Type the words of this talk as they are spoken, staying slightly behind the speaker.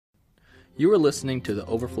You are listening to the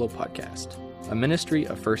Overflow Podcast, a ministry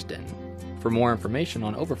of First Denton. For more information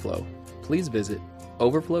on Overflow, please visit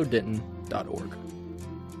overflowdenton.org.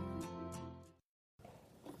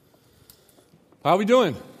 How are we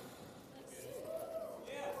doing?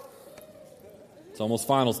 It's almost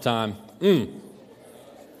finals time. Well,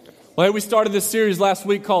 hey, we started this series last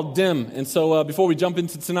week called Dim. And so before we jump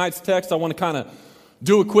into tonight's text, I want to kind of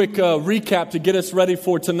do a quick recap to get us ready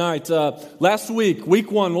for tonight. Last week,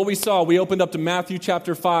 week one, what we saw, we opened up to Matthew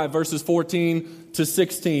chapter 5, verses 14 to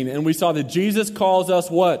 16. And we saw that Jesus calls us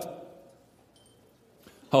what?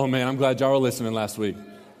 Oh man, I'm glad y'all were listening last week.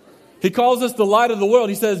 He calls us the light of the world.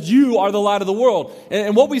 He says, you are the light of the world.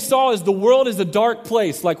 And what we saw is the world is a dark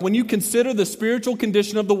place. Like when you consider the spiritual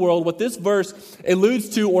condition of the world, what this verse alludes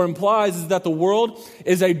to or implies is that the world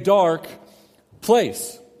is a dark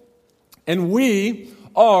place. And we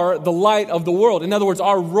are the light of the world. In other words,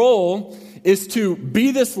 our role is to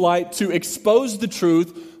be this light, to expose the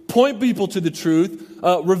truth, point people to the truth,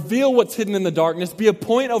 reveal what's hidden in the darkness, be a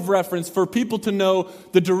point of reference for people to know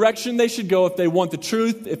the direction they should go if they want the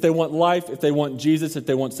truth, if they want life, if they want Jesus, if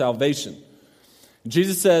they want salvation.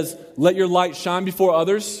 Jesus says, let your light shine before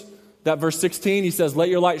others. That verse 16, he says, let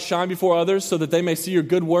your light shine before others so that they may see your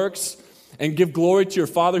good works and give glory to your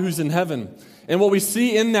Father who's in heaven. And what we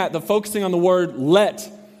see in that, the focusing on the word let,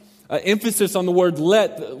 emphasis on the word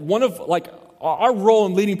let, one of like our role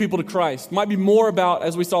in leading people to Christ might be more about,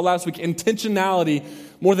 as we saw last week, intentionality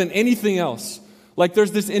more than anything else. Like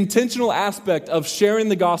there's this intentional aspect of sharing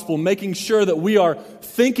the gospel, making sure that we are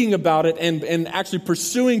thinking about it and actually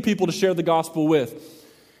pursuing people to share the gospel with.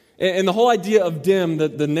 And the whole idea of dim,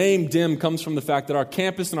 the name dim comes from the fact that our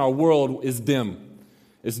campus and our world is dim.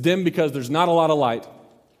 It's dim because there's not a lot of light.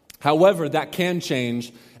 However, that can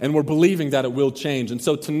change, and we're believing that it will change. And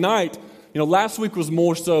so tonight, last week was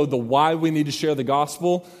more so the why we need to share the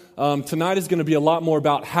gospel. Tonight is going to be a lot more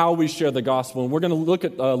about how we share the gospel. And we're going to look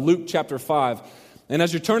at Luke chapter 5. And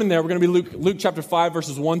as you're turning there, we're going to be Luke chapter 5,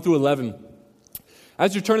 verses 1 through 11.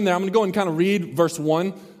 As you're turning there, I'm going to go and kind of read verse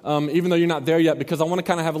 1, even though you're not there yet, because I want to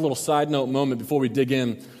kind of have a little side note moment before we dig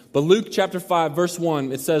in. But Luke chapter 5, verse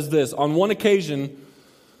 1, it says this, on one occasion,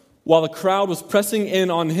 while the crowd was pressing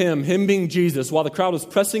in on him being Jesus, while the crowd was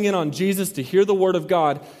pressing in on Jesus to hear the word of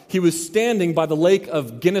God, he was standing by the lake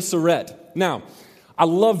of Gennesaret. Now, I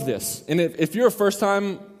love this. And if you're a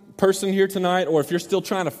first-time person here tonight, or if you're still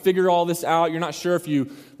trying to figure all this out, you're not sure if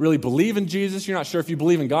you really believe in Jesus, you're not sure if you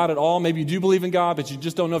believe in God at all, maybe you do believe in God, but you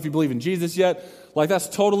just don't know if you believe in Jesus yet, like that's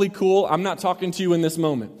totally cool. I'm not talking to you in this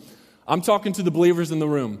moment. I'm talking to the believers in the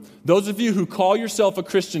room. Those of you who call yourself a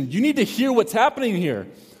Christian, you need to hear what's happening here.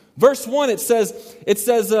 Verse 1, it says,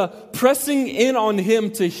 pressing in on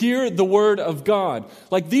him to hear the word of God.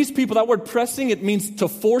 Like these people, that word pressing, it means to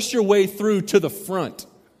force your way through to the front.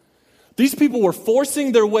 These people were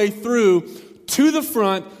forcing their way through to the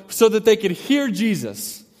front so that they could hear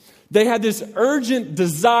Jesus. They had this urgent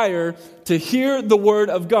desire to hear the word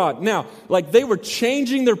of God. Now, like they were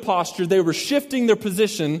changing their posture, they were shifting their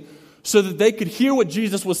position so that they could hear what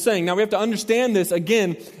Jesus was saying. Now, we have to understand this,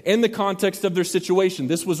 again, in the context of their situation.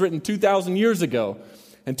 This was written 2,000 years ago.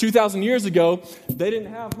 And 2,000 years ago, they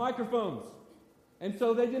didn't have microphones. And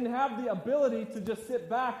so they didn't have the ability to just sit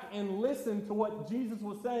back and listen to what Jesus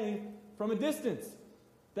was saying from a distance.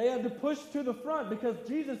 They had to push to the front because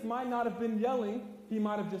Jesus might not have been yelling. He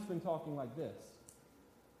might have just been talking like this.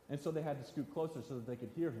 And so they had to scoot closer so that they could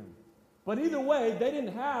hear him. But either way, they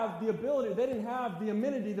didn't have the ability, they didn't have the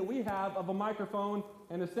amenity that we have of a microphone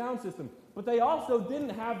and a sound system. But they also didn't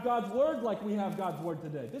have God's word like we have God's word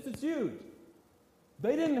today. This is huge.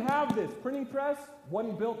 They didn't have this. Printing press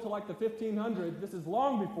wasn't built till like the 1500s. This is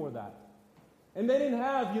long before that. And they didn't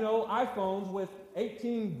have, iPhones with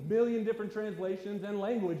 18 billion different translations and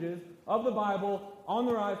languages of the Bible on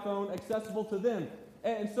their iPhone accessible to them.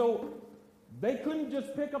 And so they couldn't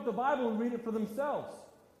just pick up the Bible and read it for themselves.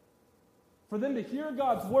 For them to hear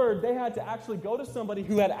God's word, they had to actually go to somebody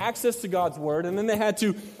who had access to God's word, and then they had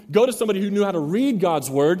to go to somebody who knew how to read God's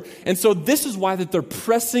word. And so this is why that they're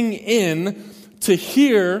pressing in to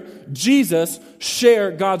hear Jesus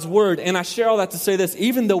share God's word. And I share all that to say this,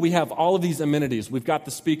 even though we have all of these amenities, we've got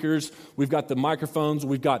the speakers, we've got the microphones,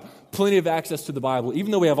 we've got plenty of access to the Bible,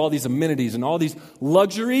 even though we have all these amenities and all these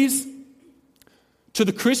luxuries, to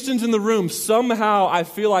the Christians in the room, somehow I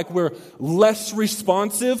feel like we're less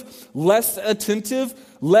responsive, less attentive,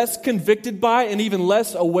 less convicted by, and even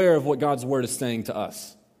less aware of what God's word is saying to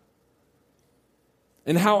us.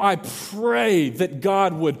 And how I pray that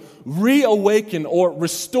God would reawaken or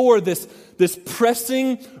restore this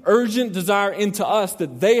pressing, urgent desire into us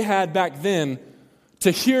that they had back then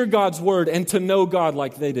to hear God's word and to know God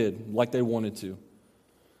like they did, like they wanted to.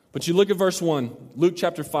 But you look at verse 1, Luke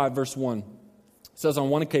chapter 5, verse 1. It says, on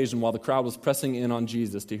one occasion, while the crowd was pressing in on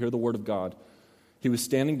Jesus to hear the word of God, he was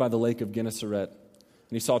standing by the lake of Gennesaret.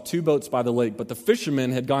 And he saw 2 boats by the lake, but the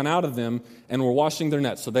fishermen had gone out of them and were washing their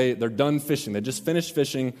nets. So they're done fishing. They just finished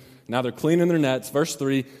fishing. Now they're cleaning their nets. Verse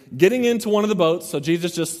 3, getting into one of the boats. So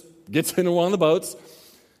Jesus just gets into one of the boats.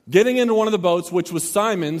 Getting into one of the boats, which was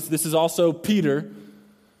Simon's. This is also Peter.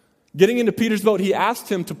 Getting into Peter's boat, he asked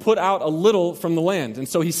him to put out a little from the land. And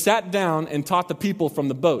so he sat down and taught the people from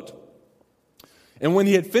the boat. And when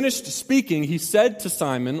he had finished speaking, he said to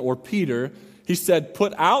Simon, or Peter, he said,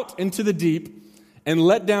 put out into the deep and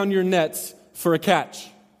let down your nets for a catch.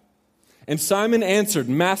 And Simon answered,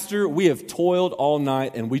 Master, we have toiled all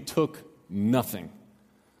night and we took nothing.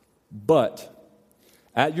 But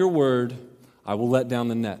at your word, I will let down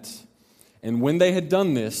the nets. And when they had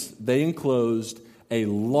done this, they enclosed a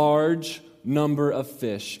large number of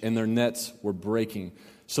fish, and their nets were breaking.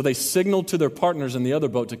 So they signaled to their partners in the other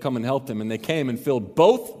boat to come and help them. And they came and filled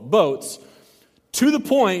both boats to the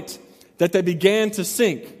point that they began to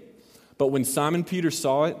sink. But when Simon Peter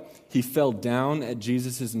saw it, he fell down at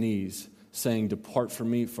Jesus' knees, saying, depart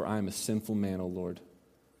from me, for I am a sinful man, O Lord.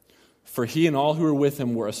 For he and all who were with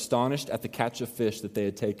him were astonished at the catch of fish that they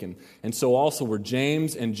had taken. And so also were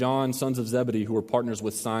James and John, sons of Zebedee, who were partners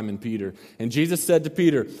with Simon Peter. And Jesus said to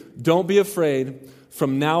Peter, don't be afraid.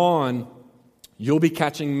 From now on, you'll be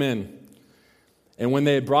catching men. And when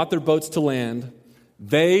they had brought their boats to land,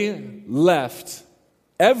 they left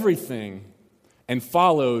everything and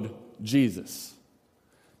followed Jesus.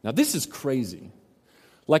 Now, this is crazy.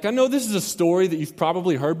 Like, I know this is a story that you've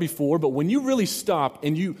probably heard before, but when you really stop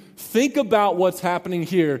and you think about what's happening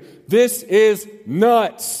here, this is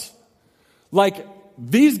nuts. Like,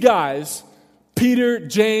 these guys, Peter,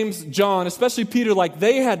 James, John, especially Peter, like,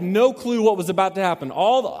 they had no clue what was about to happen.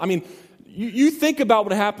 You think about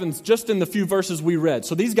what happens just in the few verses we read.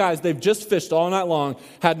 So these guys, they've just fished all night long,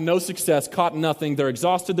 had no success, caught nothing. They're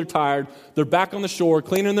exhausted, they're tired. They're back on the shore,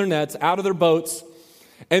 cleaning their nets, out of their boats.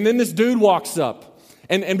 And then this dude walks up.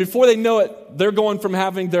 And before they know it, they're going from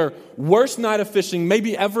having their worst night of fishing,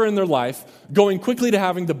 maybe ever in their life, going quickly to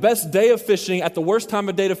having the best day of fishing at the worst time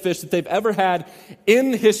of day to fish that they've ever had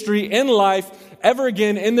in history, in life, ever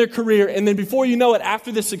again in their career. And then before you know it,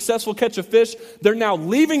 after this successful catch of fish, they're now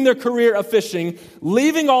leaving their career of fishing,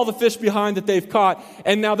 leaving all the fish behind that they've caught,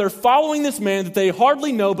 and now they're following this man that they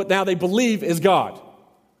hardly know, but now they believe is God.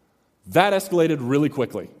 That escalated really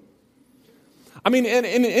quickly. I mean, in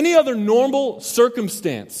any other normal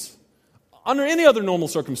circumstance, under any other normal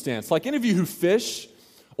circumstance, like any of you who fish,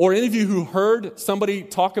 or any of you who heard somebody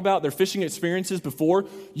talk about their fishing experiences before,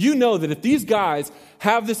 you know that if these guys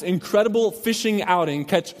have this incredible fishing outing,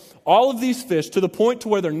 catch all of these fish to the point to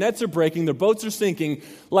where their nets are breaking, their boats are sinking,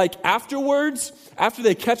 like afterwards, after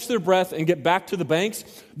they catch their breath and get back to the banks,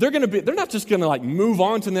 they're not just going to like move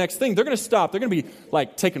on to the next thing. They're going to stop. They're going to be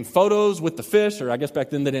like taking photos with the fish, or I guess back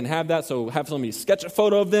then they didn't have that, so have somebody sketch a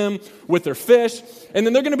photo of them with their fish, and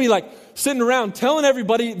then they're going to be like sitting around telling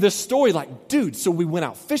everybody this story, like, dude, so we went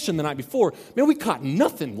out fishing the night before. Man, we caught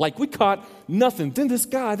nothing. Like, we caught nothing. Then this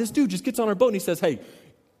dude just gets on our boat and he says, hey,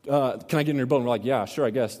 can I get in your boat? And we're like, yeah, sure, I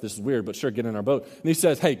guess. This is weird, but sure, get in our boat. And he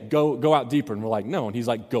says, hey, go out deeper. And we're like, no. And he's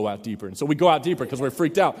like, go out deeper. And so we go out deeper because we're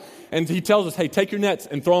freaked out. And he tells us, hey, take your nets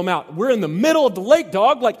and throw them out. We're in the middle of the lake,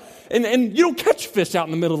 dog. Like, and you don't catch fish out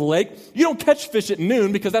in the middle of the lake. You don't catch fish at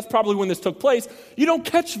noon because that's probably when this took place. You don't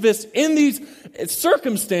catch fish in these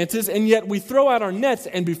circumstances, and yet we throw out our nets,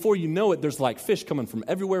 and before you know it, there's like fish coming from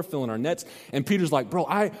everywhere filling our nets. And Peter's like, bro,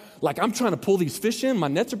 I'm trying to pull these fish in. My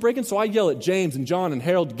nets are breaking. So I yell at James and John and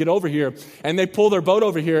Harold to get over here, and they pull their boat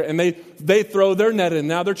over here, and they throw their net in.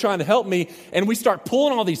 Now they're trying to help me, and we start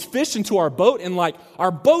pulling all these fish into our boat, and like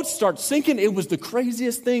our boat starts sinking. It was the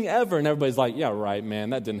craziest thing ever. And everybody's like, yeah, right,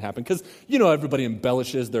 man, that didn't happen. Because, everybody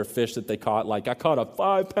embellishes their fish that they caught. Like, I caught a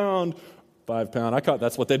 5 pound,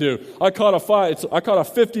 that's what they do. I caught a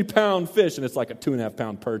 50-pound fish, and it's like a 2.5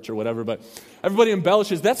 pound perch or whatever. But everybody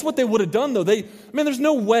embellishes. That's what they would have done, though. There's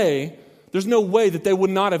no way that they would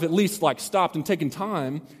not have at least like stopped and taken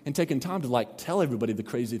time to like tell everybody the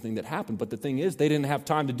crazy thing that happened. But the thing is, they didn't have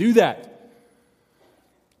time to do that.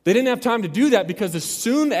 They didn't have time to do that because as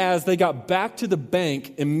soon as they got back to the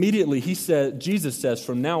bank, immediately Jesus says,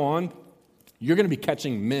 from now on, you're going to be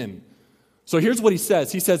catching men. So here's what he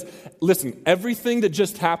says. He says, listen, everything that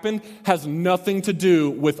just happened has nothing to do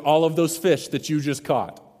with all of those fish that you just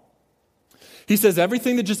caught. He says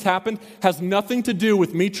everything that just happened has nothing to do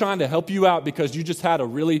with me trying to help you out because you just had a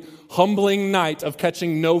really humbling night of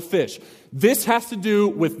catching no fish. This has to do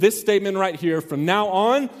with this statement right here. From now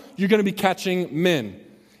on, you're going to be catching men.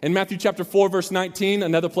 In Matthew chapter 4, verse 19,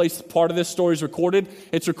 another place part of this story is recorded.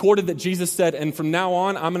 It's recorded that Jesus said, and from now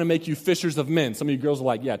on, I'm going to make you fishers of men. Some of you girls are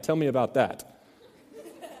like, yeah, tell me about that.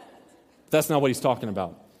 That's not what he's talking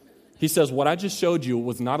about. He says, what I just showed you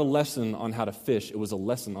was not a lesson on how to fish. It was a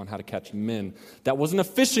lesson on how to catch men. That wasn't a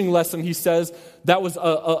fishing lesson, he says. That was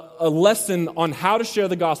a lesson on how to share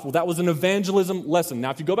the gospel. That was an evangelism lesson. Now,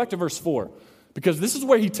 if you go back to verse 4, because this is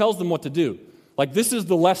where he tells them what to do. Like, this is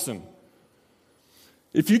the lesson.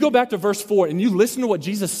 If you go back to verse 4 and you listen to what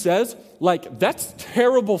Jesus says, like, that's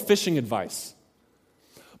terrible fishing advice.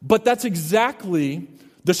 But that's exactly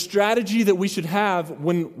the strategy that we should have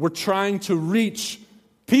when we're trying to reach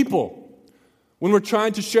people, when we're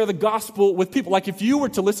trying to share the gospel with people. Like if you were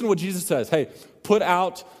to listen to what Jesus says, hey, put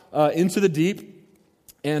out into the deep,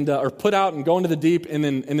 and or put out and go into the deep, and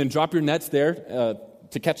then drop your nets there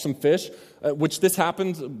to catch some fish, which this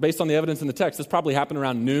happens based on the evidence in the text. This probably happened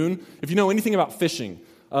around noon. If you know anything about fishing,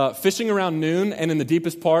 fishing around noon and in the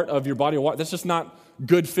deepest part of your body of water, that's just not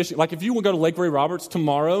good fishing. Like if you will go to Lake Ray Roberts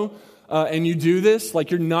tomorrow, and you do this,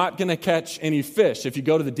 like you're not going to catch any fish. If you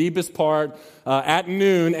go to the deepest part at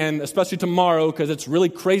noon, and especially tomorrow because it's really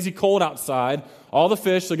crazy cold outside, all the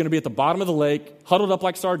fish are going to be at the bottom of the lake, huddled up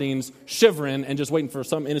like sardines, shivering, and just waiting for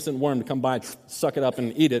some innocent worm to come by, suck it up,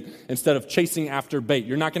 and eat it instead of chasing after bait.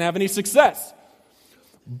 You're not going to have any success.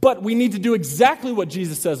 But we need to do exactly what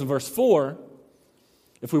Jesus says in verse 4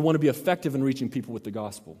 if we want to be effective in reaching people with the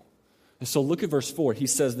gospel. And so look at verse 4. He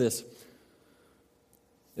says this.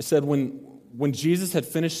 It said, when Jesus had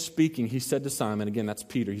finished speaking, he said to Simon, again, that's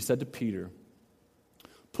Peter, he said to Peter,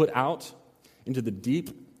 put out into the deep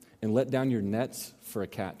and let down your nets for a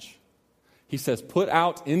catch. He says, put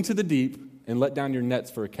out into the deep and let down your nets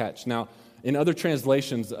for a catch. Now, in other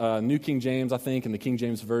translations, New King James, I think, and the King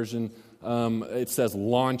James Version, it says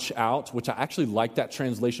launch out, which I actually like that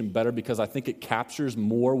translation better because I think it captures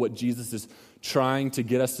more what Jesus is trying to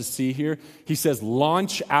get us to see here. He says,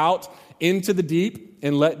 launch out into the deep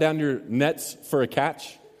and let down your nets for a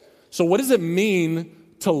catch. So what does it mean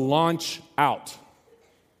to launch out?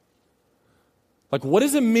 Like, what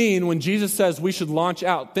does it mean when Jesus says we should launch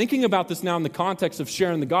out? Thinking about this now in the context of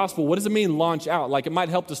sharing the gospel, what does it mean launch out? Like, it might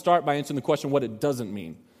help to start by answering the question what it doesn't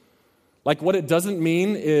mean. Like, what it doesn't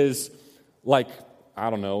mean is, like,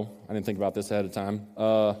 I don't know, I didn't think about this ahead of time,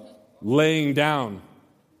 laying down.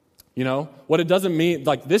 You know, what it doesn't mean,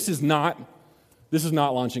 like, this is not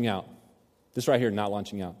launching out. This right here, not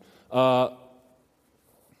launching out.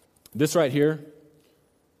 This right here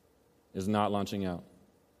is not launching out.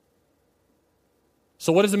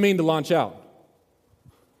 So what does it mean to launch out?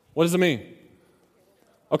 What does it mean?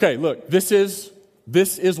 Okay, look, this is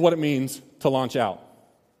what it means to launch out.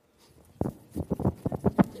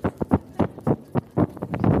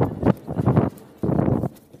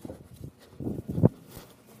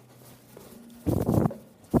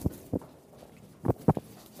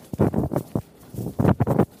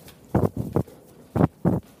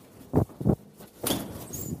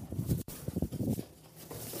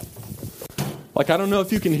 Like, I don't know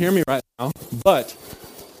if you can hear me right now, but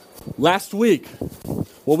last week,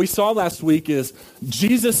 what we saw last week is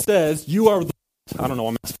Jesus says, you are the, I don't know,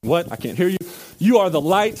 I'm asking what? I can't hear you. You are the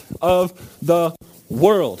light of the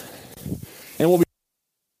world. And what we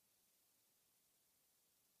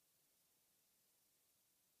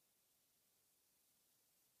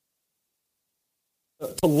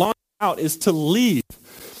to launch out is to leave.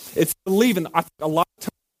 It's to leave, and I think a lot of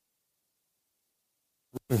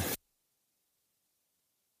times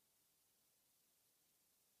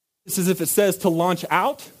it's as if it says to launch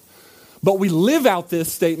out, but we live out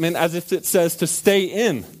this statement as if it says to stay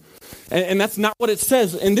in. And that's not what it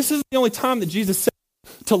says. And this is the only time that Jesus said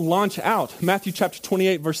to launch out. Matthew chapter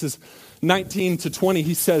 28, verses 19 to 20,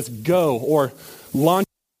 he says go or launch.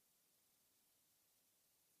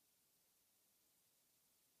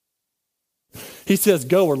 He says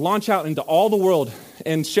go or launch out into all the world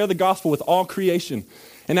and share the gospel with all creation.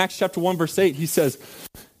 In Acts chapter 1, verse 8, he says,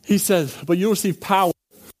 but you'll receive power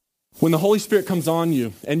when the Holy Spirit comes on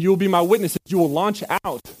you, and you will be my witnesses. You will launch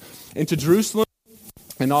out into Jerusalem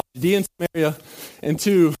and all Judea and Samaria and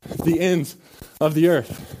to the ends of the earth.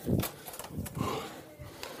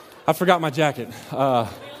 I forgot my jacket.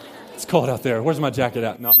 It's cold out there. Where's my jacket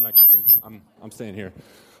at? No, I'm staying here.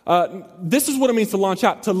 This is what it means to launch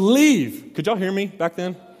out, to leave. Could y'all hear me back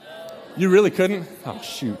then? You really couldn't? Oh,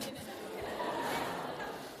 shoot.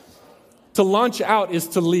 To launch out is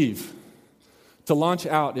to leave. To launch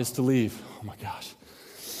out is to leave. Oh my gosh.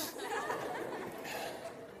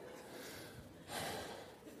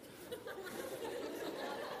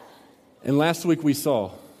 And last week we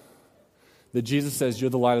saw that Jesus says, you're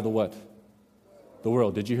the light of the what? The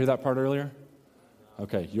world. Did you hear that part earlier?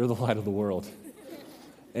 Okay, you're the light of the world.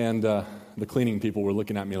 And the cleaning people were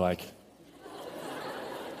looking at me like,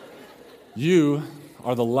 you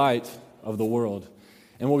are the light of the world.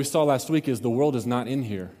 And what we saw last week is the world is not in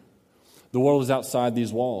here. The world is outside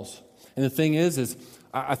these walls. And the thing is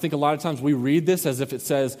I think a lot of times we read this as if it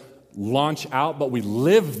says launch out, but we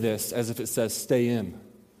live this as if it says stay in.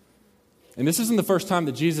 And this isn't the first time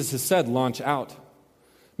that Jesus has said launch out.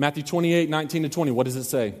 Matthew 28, 19 to 20, what does it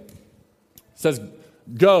say? It says,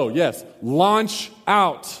 go, yes, launch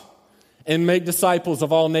out and make disciples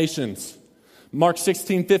of all nations. Mark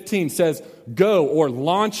 16, 15 says, go or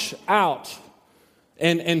launch out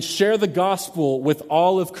and share the gospel with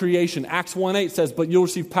all of creation. Acts 1:8 says, but you'll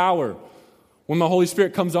receive power when the Holy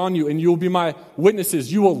Spirit comes on you, and you will be my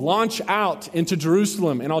witnesses. You will launch out into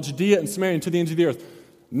Jerusalem and all Judea and Samaria and to the ends of the earth.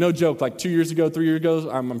 No joke, like 3 years ago,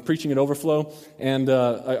 I'm preaching at Overflow, and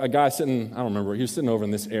a guy sitting, I don't remember, he was sitting over in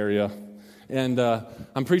this area, and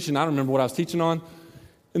I'm preaching, I don't remember what I was teaching on.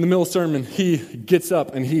 In the middle of the sermon, he gets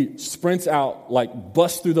up and he sprints out, like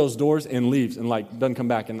busts through those doors and leaves and like doesn't come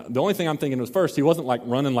back. And the only thing I'm thinking was first, he wasn't like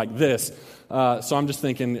running like this. So I'm just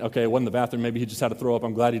thinking, okay, it wasn't the bathroom. Maybe he just had to throw up.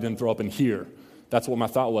 I'm glad he didn't throw up in here. That's what my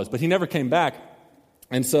thought was. But he never came back.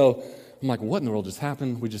 And so I'm like, what in the world just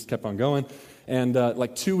happened? We just kept on going. And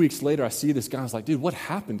like 2 weeks later, I see this guy. I was like, dude, what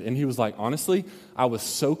happened? And he was like, honestly, I was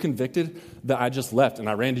so convicted that I just left and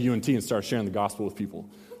I ran to UNT and started sharing the gospel with people.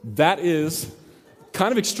 That is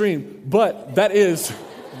kind of extreme, but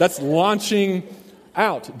that's launching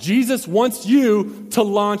out. Jesus wants you to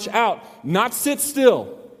launch out, not sit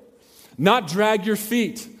still, not drag your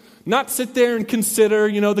feet, not sit there and consider,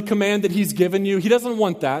 the command that he's given you. He doesn't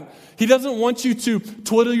want that. He doesn't want you to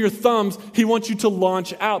twiddle your thumbs. He wants you to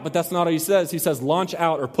launch out, but that's not what he says. He says launch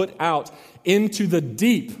out or put out into the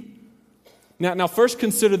deep. Now, first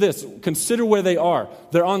consider this. Consider where they are.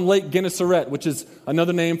 They're on Lake Gennesaret, which is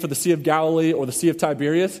another name for the Sea of Galilee or the Sea of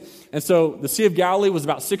Tiberias. And so the Sea of Galilee was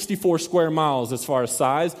about 64 square miles as far as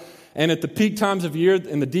size. And at the peak times of year,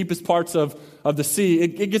 in the deepest parts of the sea,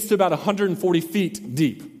 it gets to about 140 feet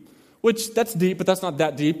deep. Which, that's deep, but that's not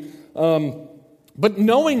that deep. But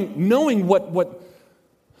knowing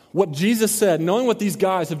what Jesus said, knowing what these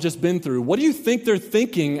guys have just been through, what do you think they're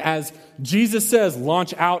thinking as Jesus says,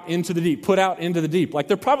 launch out into the deep, put out into the deep? Like,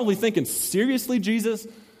 they're probably thinking, seriously, Jesus?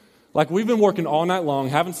 Like, we've been working all night long,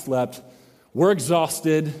 haven't slept, we're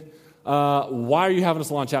exhausted, why are you having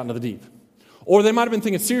us launch out into the deep? Or they might have been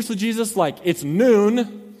thinking, seriously, Jesus, like, it's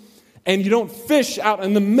noon, and you don't fish out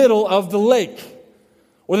in the middle of the lake.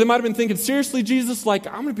 Or they might have been thinking, seriously, Jesus, like,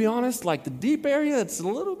 I'm going to be honest, like, the deep area, it's a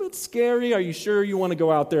little bit scary. Are you sure you want to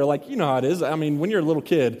go out there? Like, you know how it is. I mean, when you're a little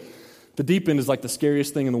kid, the deep end is like the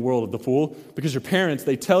scariest thing in the world of the pool, because your parents,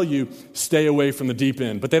 they tell you, stay away from the deep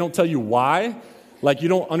end, but they don't tell you why. Like, you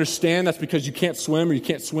don't understand that's because you can't swim or you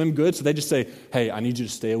can't swim good, so they just say, hey, I need you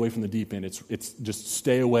to stay away from the deep end. It's just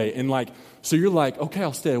stay away. And like, so you're like, okay,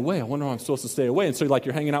 I'll stay away. I wonder how I'm supposed to stay away. And so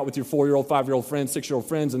you're hanging out with your 4-year-old, 5-year-old friends, 6-year-old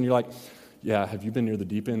friends, and you're like, yeah, have you been near the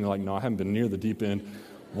deep end? And they're like, no, I haven't been near the deep end.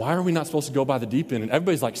 Why are we not supposed to go by the deep end? And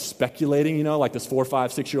everybody's like speculating, like this 4-,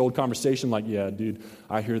 5-, 6-year-old conversation, like, yeah, dude,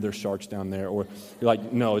 I hear there's sharks down there. Or you're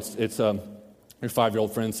like, no, it's your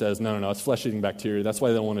 5-year-old friend says, no, it's flesh-eating bacteria. That's why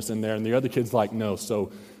they don't want us in there. And the other kid's like, no,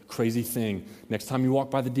 so crazy thing. Next time you walk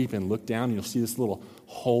by the deep end, look down and you'll see this little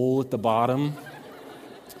hole at the bottom.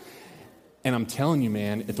 And I'm telling you,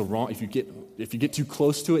 man, if you get too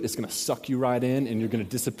close to it, it's going to suck you right in, and you're going to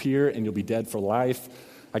disappear, and you'll be dead for life.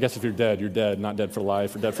 I guess if you're dead, not dead for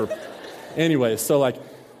life, or dead for... Anyway, so like,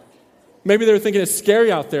 maybe they were thinking it's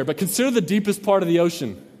scary out there, but consider the deepest part of the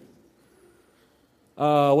ocean.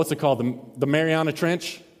 What's it called? The Mariana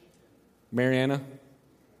Trench? Marinara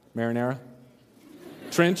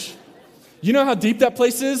Trench? You know how deep that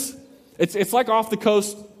place is? It's like off the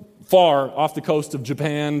coast, far off the coast of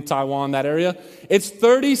Japan, Taiwan, that area. It's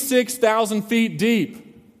 36,000 feet deep.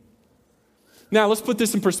 Now, let's put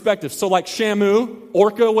this in perspective. So like Shamu,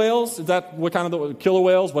 orca whales, is that what kind of the killer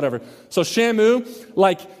whales? Whatever. So Shamu,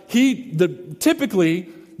 like typically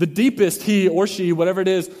the deepest he or she, whatever it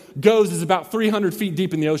is about 300 feet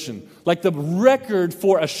deep in the ocean. Like the record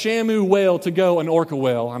for a Shamu whale to go, an orca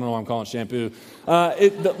whale, I don't know why I'm calling it shampoo.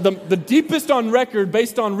 The deepest on record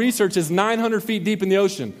based on research is 900 feet deep in the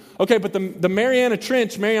ocean. Okay, but the Mariana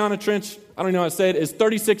Trench, I don't know how to say it, is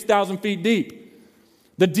 36,000 feet deep.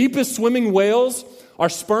 The deepest swimming whales are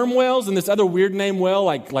sperm whales and this other weird name whale,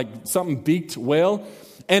 like something beaked whale.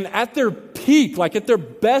 And at their peak, like at their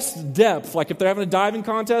best depth, like if they're having a diving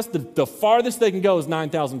contest, the farthest they can go is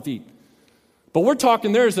 9,000 feet. But we're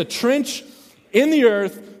talking there's a trench in the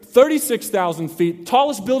earth, 36,000 feet,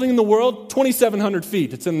 tallest building in the world, 2,700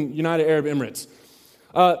 feet. It's in United Arab Emirates.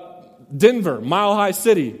 Denver, Mile High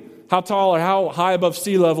City. How tall or how high above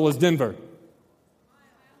sea level is Denver?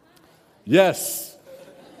 Yes.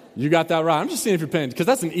 You got that right. I'm just seeing if you're paying, because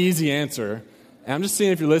that's an easy answer. And I'm just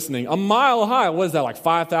seeing if you're listening. A mile high, what is that, like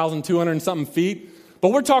 5,200 and something feet?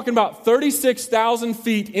 But we're talking about 36,000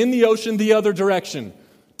 feet in the ocean the other direction.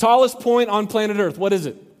 Tallest point on planet Earth, what is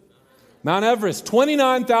it? Mount Everest,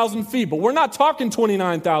 29,000 feet. But we're not talking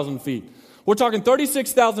 29,000 feet. We're talking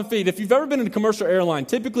 36,000 feet. If you've ever been in a commercial airline,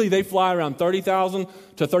 typically they fly around 30,000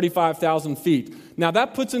 to 35,000 feet. Now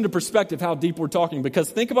that puts into perspective how deep we're talking, because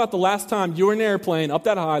think about the last time you were in an airplane up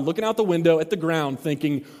that high, looking out the window at the ground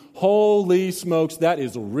thinking, holy smokes, that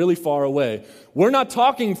is really far away. We're not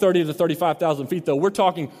talking 30 to 35,000 feet though. We're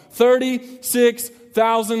talking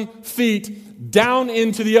 36,000 feet down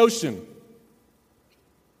into the ocean.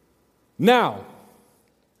 Now,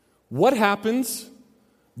 what happens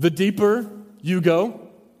the deeper you go?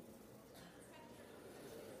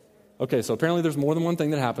 Okay, so apparently there's more than one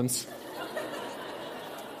thing that happens.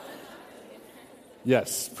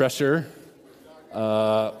 Yes, pressure.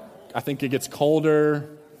 I think it gets colder,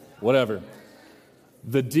 whatever.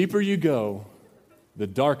 The deeper you go, the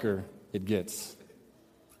darker it gets.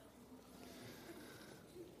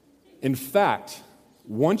 In fact,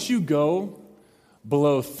 once you go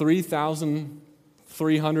below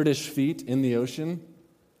 3,300-ish feet in the ocean,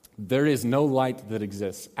 there is no light that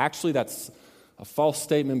exists. Actually, that's a false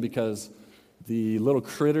statement, because the little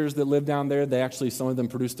critters that live down there, some of them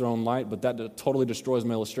produce their own light, but that totally destroys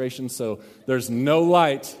my illustration. So there's no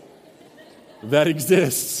light that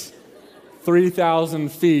exists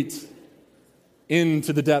 3,000 feet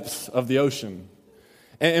into the depths of the ocean.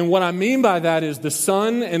 And what I mean by that is the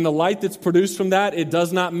sun and the light that's produced from that, it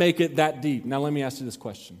does not make it that deep. Now let me ask you this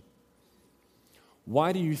question.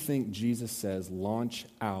 Why do you think Jesus says, launch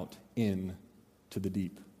out into the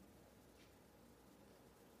deep?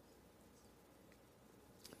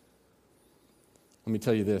 Let me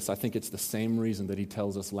tell you this. I think it's the same reason that he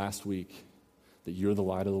tells us last week that you're the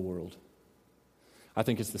light of the world. I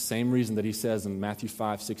think it's the same reason that he says in Matthew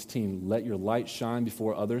 5:16, let your light shine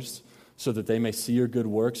before others so that they may see your good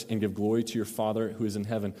works and give glory to your Father who is in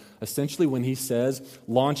heaven. Essentially, when he says,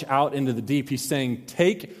 launch out into the deep, he's saying,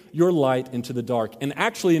 take your light into the dark. And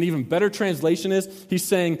actually, an even better translation is, he's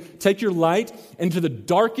saying, take your light into the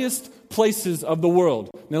darkest places of the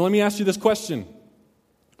world. Now, let me ask you this question.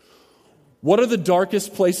 What are the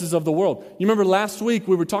darkest places of the world? You remember last week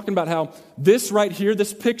we were talking about how this right here,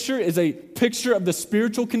 this picture, is a picture of the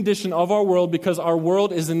spiritual condition of our world, because our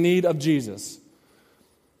world is in need of Jesus.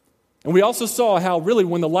 And we also saw how really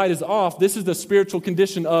when the light is off, this is the spiritual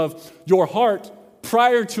condition of your heart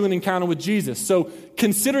prior to an encounter with Jesus. So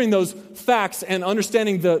considering those facts and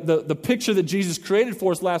understanding the picture that Jesus created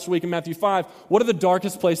for us last week in Matthew 5, what are the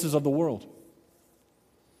darkest places of the world?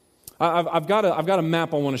 I've got a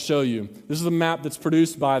map I want to show you. This is a map that's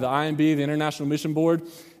produced by the IMB, the International Mission Board.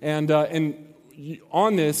 And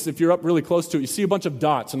on this, if you're up really close to it, you see a bunch of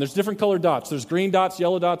dots. And there's different colored dots. There's green dots,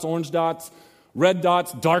 yellow dots, orange dots, red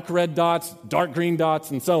dots, dark green dots,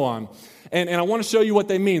 and so on. And I want to show you what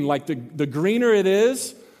they mean. Like the greener it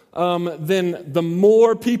is, then the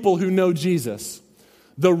more people who know Jesus.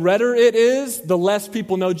 The redder it is, the less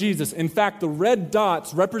people know Jesus. In fact, the red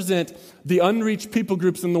dots represent the unreached people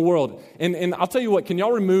groups in the world. And I'll tell you what, can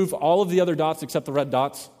y'all remove all of the other dots except the red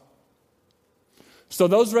dots? So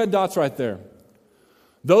those red dots right there,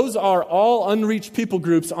 those are all unreached people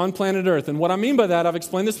groups on planet Earth. And what I mean by that, I've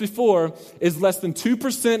explained this before, is less than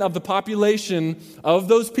 2% of the population of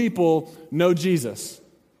those people know Jesus.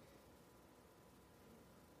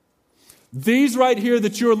 These right here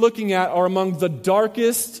that you're looking at are among the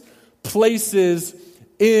darkest places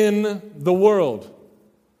in the world.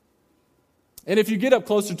 And if you get up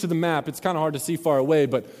closer to the map, it's kind of hard to see far away,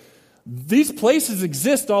 but these places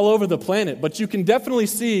exist all over the planet, but you can definitely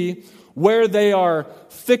see where they are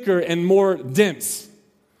thicker and more dense.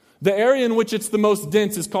 The area in which it's the most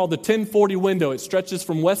dense is called the 1040 window. It stretches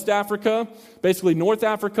from West Africa, basically North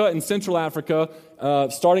Africa and Central Africa,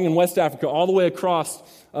 starting in West Africa, all the way across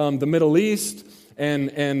the Middle East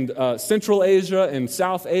and Central Asia and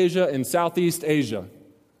South Asia and Southeast Asia.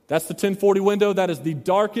 That's the 1040 window. That is the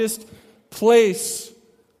darkest place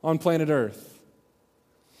on planet Earth.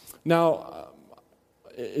 Now,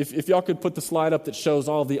 if y'all could put the slide up that shows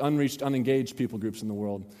all the unreached, unengaged people groups in the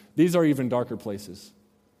world, these are even darker places.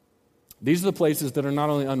 These are the places that are not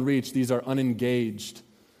only unreached, these are unengaged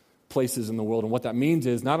places in the world. And what that means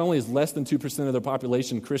is not only is less than 2% of their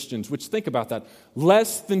population Christians, which think about that,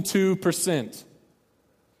 less than 2%.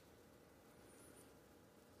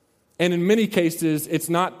 And in many cases, it's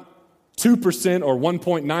not 2% or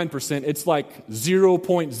 1.9%, it's like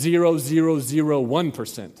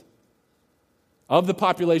 0.0001% of the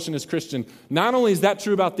population is Christian. Not only is that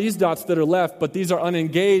true about these dots that are left, but these are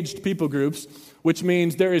unengaged people groups, which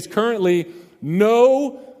means there is currently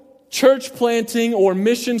no church planting or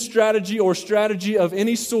mission strategy or strategy of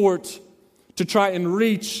any sort to try and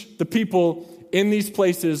reach the people in these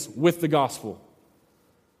places with the gospel.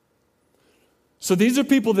 So these are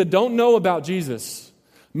people that don't know about Jesus.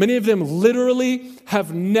 Many of them literally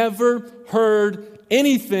have never heard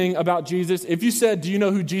anything about Jesus. If you said, do you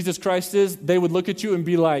know who Jesus Christ is? They would look at you and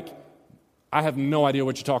be like, I have no idea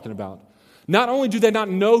what you're talking about. Not only do they not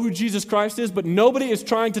know who Jesus Christ is, but nobody is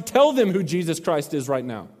trying to tell them who Jesus Christ is right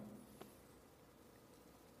now.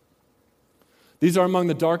 These are among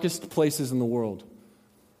the darkest places in the world.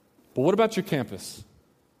 But what about your campus?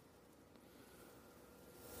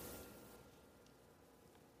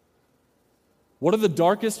 What are the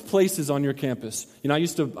darkest places on your campus? You know,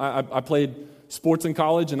 I played sports in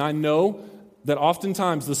college, and I know that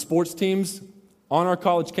oftentimes the sports teams on our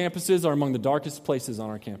college campuses are among the darkest places on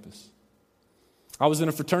our campus. I was in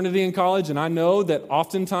a fraternity in college, and I know that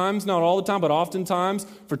oftentimes, not all the time, but oftentimes,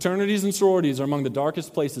 fraternities and sororities are among the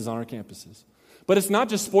darkest places on our campuses. But it's not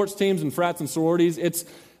just sports teams and frats and sororities.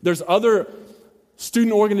 There's other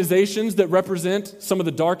student organizations that represent some of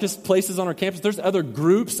the darkest places on our campus. There's other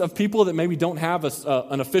groups of people that maybe don't have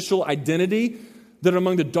an official identity that are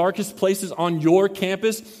among the darkest places on your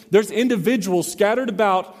campus. There's individuals scattered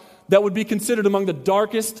about that would be considered among the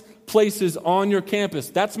darkest places on your campus.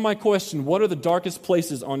 That's my question. What are the darkest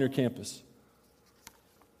places on your campus?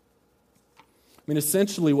 I mean,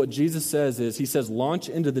 essentially what Jesus says is, he says, launch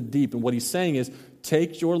into the deep. And what he's saying is,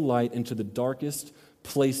 take your light into the darkest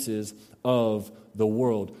places of the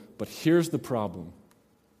world. But here's the problem.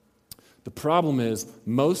 The problem is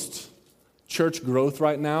most church growth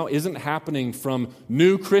right now isn't happening from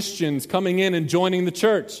new Christians coming in and joining the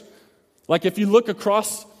church. Like if you look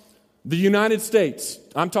across the United States,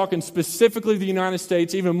 I'm talking specifically the United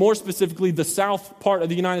States, even more specifically the south part of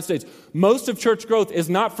the United States, most of church growth is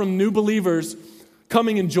not from new believers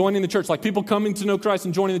coming and joining the church, like people coming to know Christ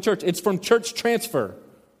and joining the church. It's from church transfer.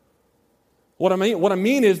 What I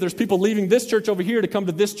mean is there's people leaving this church over here to come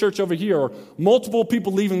to this church over here, or multiple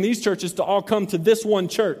people leaving these churches to all come to this one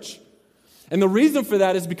church. And the reason for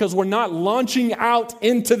that is because we're not launching out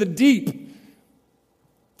into the deep.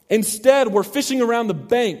 Instead, we're fishing around the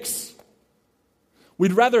banks.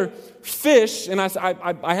 We'd rather fish, and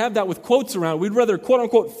I have that with quotes around. We'd rather, quote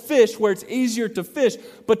unquote, fish where it's easier to fish.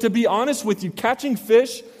 But to be honest with you, catching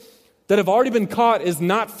fish that have already been caught is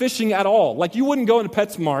not fishing at all. Like you wouldn't go into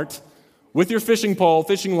PetSmart with your fishing pole,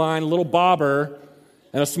 fishing line, a little bobber,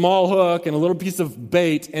 and a small hook, and a little piece of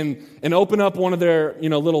bait, and open up one of their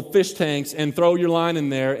little fish tanks and throw your line in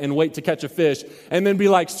there and wait to catch a fish, and then be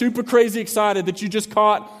like super crazy excited that you just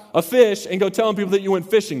caught a fish and go telling people that you went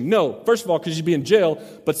fishing. No, first of all, because you'd be in jail,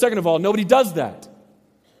 but second of all, nobody does that.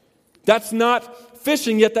 That's not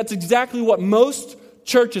fishing, yet that's exactly what most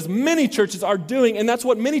churches, many churches are doing, and that's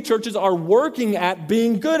what many churches are working at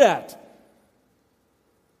being good at.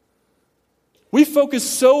 We focus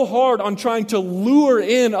so hard on trying to lure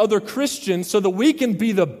in other Christians so that we can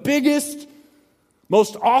be the biggest,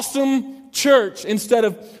 most awesome church instead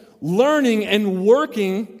of learning and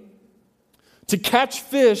working to catch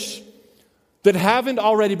fish that haven't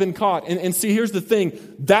already been caught. And see, here's the thing.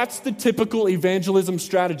 That's the typical evangelism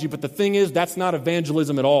strategy, but the thing is, that's not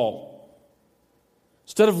evangelism at all.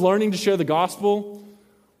 Instead of learning to share the gospel,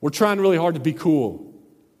 we're trying really hard to be cool.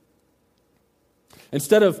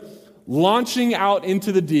 Instead of launching out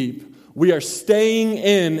into the deep, we are staying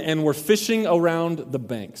in and we're fishing around the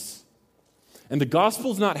banks. And the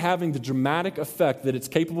gospel's not having the dramatic effect that it's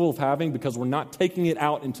capable of having because we're not taking it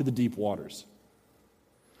out into the deep waters.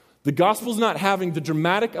 The gospel's not having the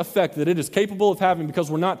dramatic effect that it is capable of having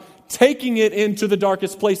because we're not taking it into the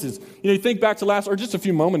darkest places. You think back to just a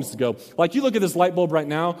few moments ago. Like you look at this light bulb right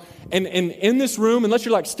now, and in this room, unless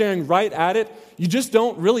you're like staring right at it, you just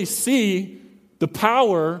don't really see the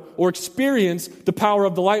power or experience the power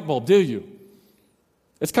of the light bulb, do you?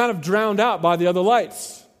 It's kind of drowned out by the other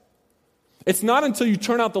lights. It's not until you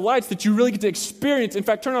turn out the lights that you really get to experience. In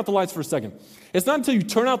fact, turn out the lights for a second. It's not until you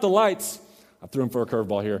turn out the lights. I threw him for a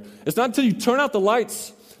curveball here. It's not until you turn out the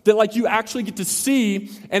lights That like you actually get to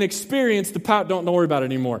see and experience the power, don't worry about it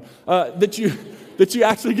anymore. That you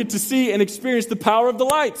actually get to see and experience the power of the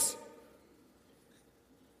lights.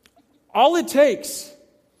 All it takes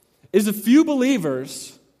is a few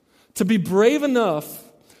believers to be brave enough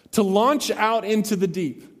to launch out into the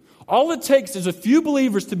deep. All it takes is a few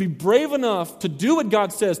believers to be brave enough to do what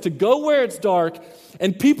God says, to go where it's dark,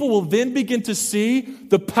 and people will then begin to see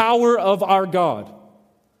the power of our God.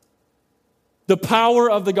 The power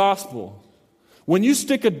of the gospel. When you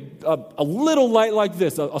stick a little light like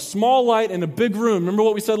this, a small light in a big room, remember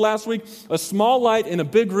what we said last week? A small light in a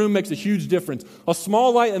big room makes a huge difference. A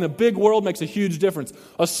small light in a big world makes a huge difference.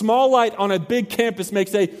 A small light on a big campus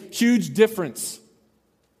makes a huge difference.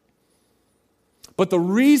 But the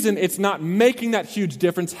reason it's not making that huge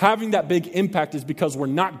difference, having that big impact, is because we're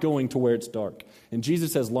not going to where it's dark. And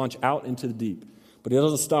Jesus says, launch out into the deep. But he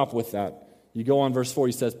doesn't stop with that. You go on verse 4,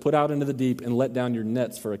 he says, put out into the deep and let down your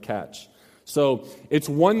nets for a catch. So it's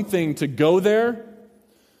one thing to go there.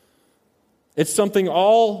 It's something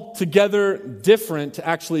altogether different to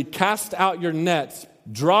actually cast out your nets,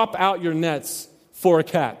 drop out your nets for a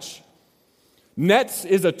catch. Nets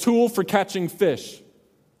is a tool for catching fish.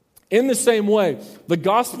 In the same way, the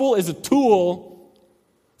gospel is a tool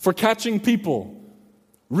for catching people,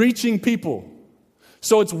 reaching people.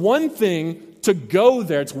 So it's one thing to go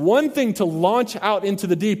there. It's one thing to launch out into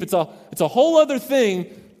the deep. It's a whole other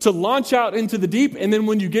thing to launch out into the deep, and then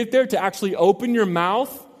when you get there, to actually open your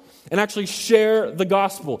mouth and actually share the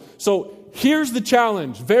gospel. So here's the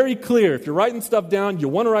challenge, very clear. If you're writing stuff down, you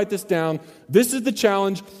want to write this down. This is the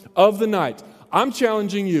challenge of the night. I'm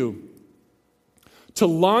challenging you to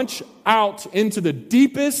launch out into the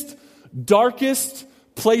deepest, darkest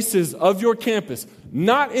places of your campus,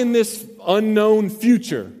 not in this unknown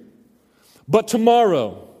future, but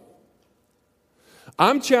tomorrow.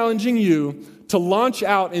 I'm challenging you to launch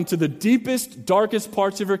out into the deepest, darkest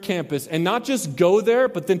parts of your campus and not just go there,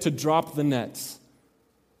 but then to drop the nets.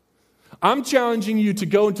 I'm challenging you to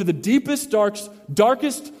go into the deepest,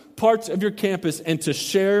 darkest parts of your campus and to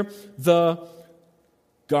share the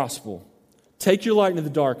gospel. Take your light into the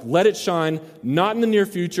dark. Let it shine, not in the near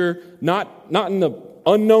future, not in the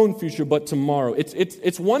unknown future, but tomorrow.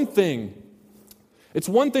 It's one thing. It's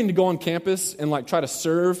one thing to go on campus and like try to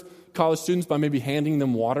serve college students by maybe handing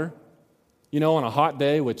them water, on a hot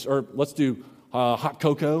day, or let's do hot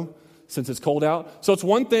cocoa since it's cold out. So it's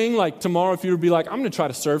one thing like tomorrow if you would be like, I'm going to try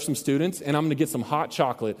to serve some students and I'm going to get some hot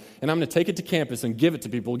chocolate and I'm going to take it to campus and give it to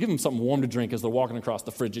people, give them something warm to drink as they're walking across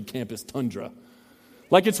the frigid campus tundra.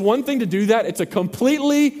 Like it's one thing to do that. It's a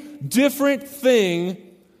completely different thing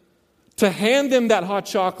to hand them that hot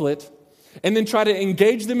chocolate and then try to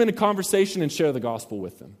engage them in a conversation and share the gospel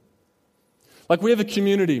with them. Like we have a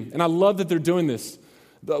community, and I love that they're doing this.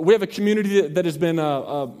 We have a community that has been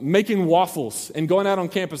making waffles and going out on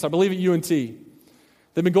campus, I believe at UNT.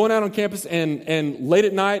 They've been going out on campus and late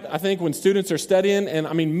at night, I think, when students are studying, and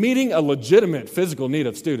meeting a legitimate physical need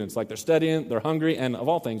of students. Like they're studying, they're hungry, and of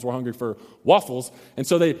all things, we're hungry for waffles. And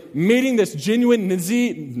so they meeting this genuine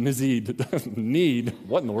need,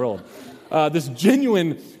 what in the world? This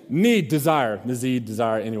genuine desire,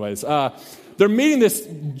 anyways. They're meeting this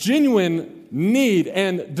genuine need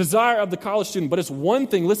and desire of the college student. But it's one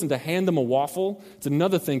thing, listen, to hand them a waffle. It's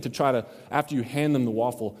another thing to try to, after you hand them the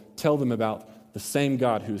waffle, tell them about the same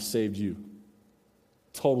God who has saved you.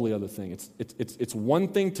 Totally other thing. It's one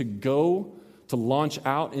thing to go to launch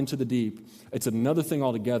out into the deep. It's another thing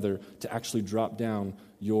altogether to actually drop down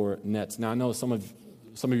your nets. Now I know some of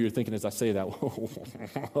you are thinking as I say that, ho.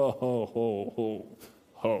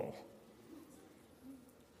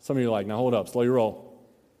 Some of you are like, now hold up, slow your roll.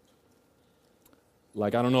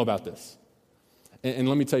 Like, I don't know about this. And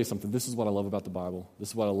let me tell you something. This is what I love about the Bible. This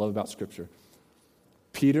is what I love about Scripture.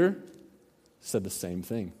 Peter said the same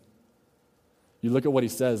thing. You look at what he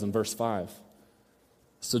says in verse 5.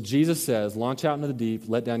 So Jesus says, launch out into the deep,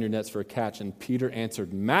 let down your nets for a catch. And Peter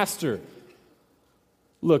answered, Master,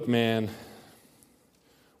 look, man,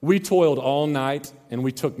 we toiled all night and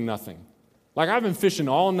we took nothing. Like, I've been fishing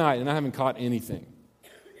all night and I haven't caught anything.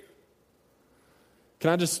 Can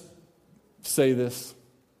I just say this?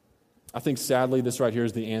 I think sadly this right here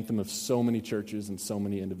is the anthem of so many churches and so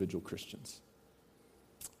many individual Christians.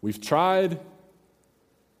 We've tried,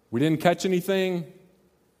 we didn't catch anything,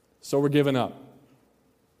 so we're giving up.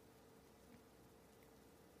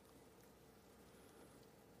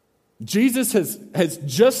 Jesus has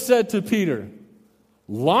just said to Peter,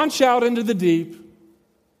 launch out into the deep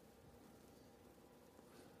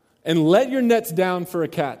and let your nets down for a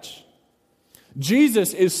catch.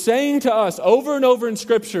 Jesus is saying to us over and over in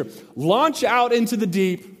Scripture, launch out into the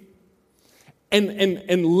deep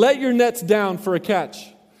and let your nets down for a catch.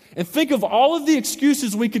 And think of all of the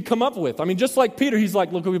excuses we could come up with. I mean, just like Peter, he's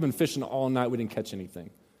like, look, we've been fishing all night. We didn't catch anything.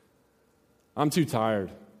 I'm too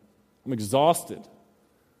tired. I'm exhausted.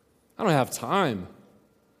 I don't have time.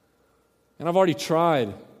 And I've already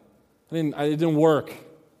tried. It didn't work.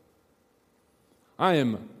 I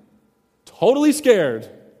am totally scared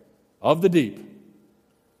of the deep.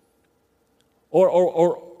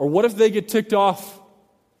 Or what if they get ticked off?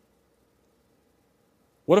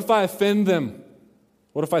 What if I offend them?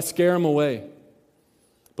 What if I scare them away?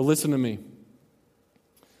 But listen to me.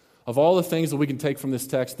 Of all the things that we can take from this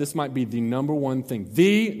text, this might be the number one thing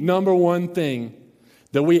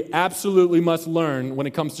that we absolutely must learn when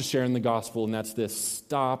it comes to sharing the gospel, and that's this: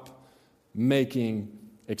 stop making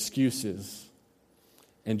excuses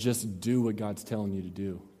and just do what God's telling you to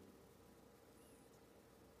do.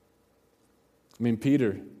 I mean,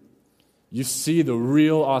 Peter, you see the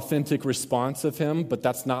real authentic response of him, but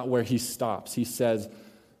that's not where he stops. He says,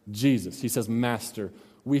 Jesus. He says, Master,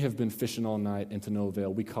 we have been fishing all night and to no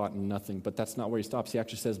avail. We caught nothing. But that's not where he stops. He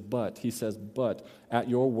actually says, but. He says, but at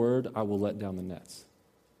your word, I will let down the nets.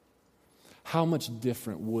 How much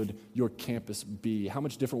different would your campus be? How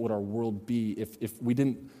much different would our world be if we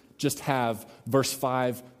didn't just have verse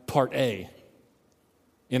 5, part A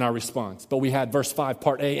in our response, but we had verse 5,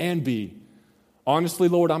 part A and B? Honestly,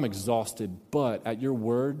 Lord, I'm exhausted, but at your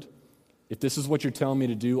word, if this is what you're telling me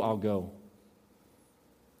to do, I'll go.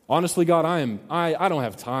 Honestly, God, I don't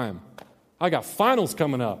have time. I got finals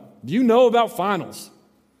coming up. Do you know about finals?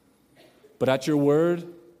 But at your word,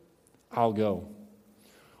 I'll go.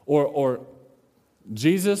 Or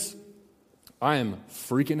Jesus, I am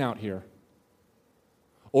freaking out here.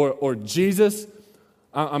 Or Jesus,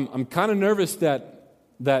 I'm kind of nervous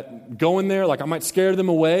that going there, like I might scare them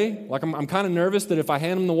away. Like I'm kind of nervous that if I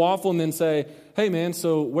hand them the waffle and then say, hey man,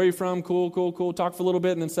 so where are you from? Cool. Talk for a little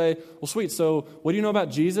bit and then say, well sweet, so what do you know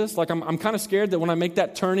about Jesus? Like I'm kind of scared that when I make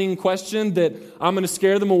that turning question that I'm going to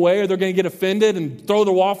scare them away, or they're going to get offended and throw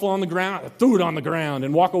the waffle on the ground. I threw it on the ground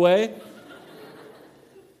and walk away.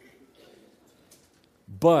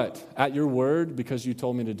 But at your word, because you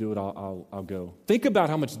told me to do it, I'll go. Think about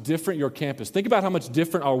how much different your campus, think about how much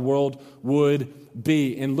different our world would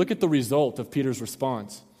be. And look at the result of Peter's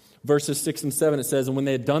response. Verses 6 and 7, it says, and when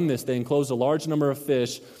they had done this, they enclosed a large number of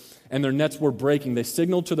fish, and their nets were breaking. They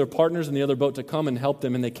signaled to their partners in the other boat to come and help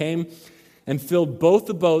them, and they came and filled both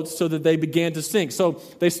the boats so that they began to sink. So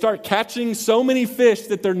they start catching so many fish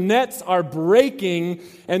that their nets are breaking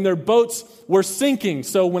and their boats were sinking.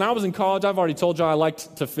 So when I was in college, I've already told you I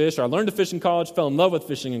liked to fish. I learned to fish in college, fell in love with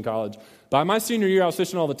fishing in college. By my senior year, I was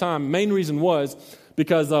fishing all the time. Main reason was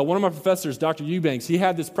because one of my professors, Dr. Eubanks, he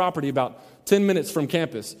had this property about 10 minutes from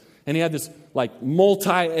campus. And he had this like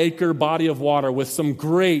multi-acre body of water with some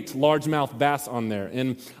great largemouth bass on there.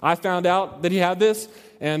 And I found out that he had this.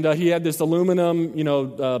 And he had this aluminum,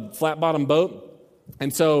 flat-bottom boat.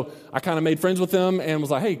 And so I kind of made friends with him and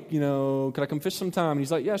was like, hey, could I come fish sometime? And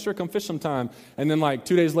he's like, yeah, sure, come fish sometime. And then like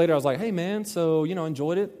 2 days later, I was like, hey, man, so,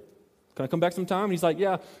 enjoyed it? Can I come back sometime? And he's like,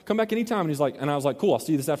 yeah, come back anytime. And I was like, cool, I'll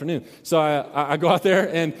see you this afternoon. So I go out there,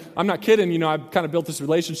 and I'm not kidding. I kind of built this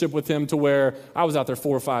relationship with him to where I was out there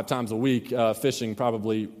 4 or 5 times a week fishing,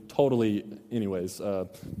 probably totally,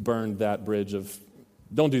 burned that bridge of...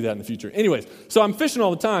 Don't do that in the future. Anyways, so I'm fishing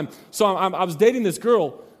all the time. So I was dating this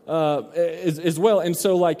girl as well. And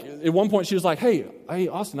so, like, at one point she was like, hey,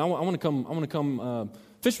 Austin, I want to come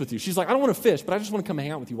fish with you. She's like, I don't want to fish, but I just want to come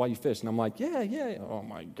hang out with you while you fish. And I'm like, yeah. Oh,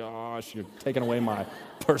 my gosh, you're taking away my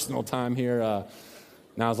personal time here. And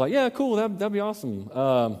I was like, yeah, cool, that'd be awesome.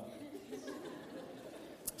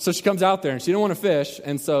 So she comes out there, and she didn't want to fish,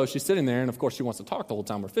 and so she's sitting there, and of course she wants to talk the whole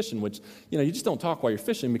time we're fishing, which, you just don't talk while you're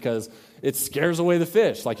fishing because it scares away the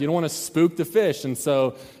fish. Like, you don't want to spook the fish. And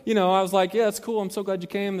so, I was like, yeah, it's cool. I'm so glad you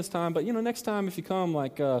came this time. But, next time if you come,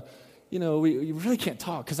 like, we really can't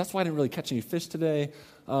talk because that's why I didn't really catch any fish today.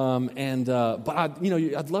 But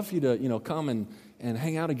I'd love for you to, come and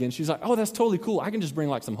hang out again. She's like, oh, that's totally cool. I can just bring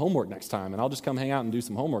like some homework next time, and I'll just come hang out and do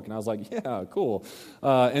some homework. And I was like, yeah, cool.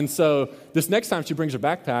 And so this next time she brings her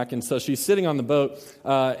backpack, and so she's sitting on the boat.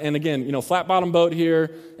 And again, flat bottom boat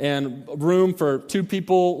here, and room for 2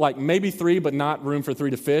 people, like maybe 3, but not room for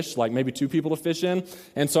 3 to fish, like maybe 2 people to fish in.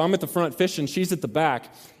 And so I'm at the front fishing, she's at the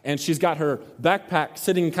back, and she's got her backpack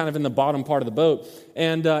sitting kind of in the bottom part of the boat.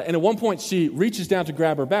 And at one point she reaches down to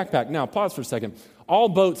grab her backpack. Now, pause for a second. All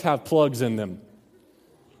boats have plugs in them.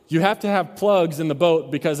 You have to have plugs in the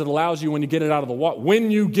boat because it allows you when you get it out of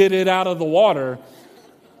the water,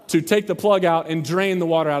 to take the plug out and drain the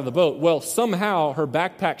water out of the boat. Well, somehow her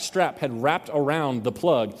backpack strap had wrapped around the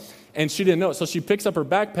plug, and she didn't know it. So she picks up her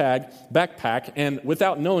backpack, and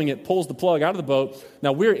without knowing it, pulls the plug out of the boat.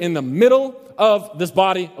 Now we're in the middle of this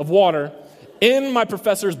body of water in my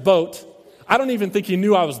professor's boat. I don't even think he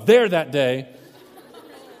knew I was there that day.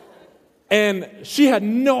 And she had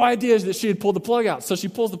no idea that she had pulled the plug out. So she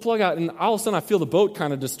pulls the plug out, and all of a sudden I feel the boat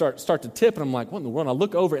kind of just start to tip. And I'm like, what in the world? And I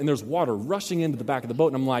look over, and there's water rushing into the back of the boat.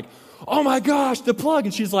 And I'm like, oh my gosh, the plug.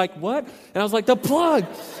 And she's like, what? And I was like, the plug.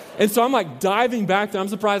 And so I'm like diving back there. I'm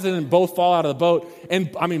surprised they didn't both fall out of the boat.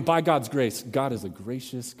 And I mean, by God's grace, God is a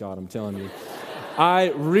gracious God, I'm telling you.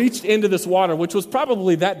 I reached into this water, which was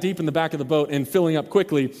probably that deep in the back of the boat and filling up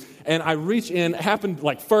quickly. And I reach in, happened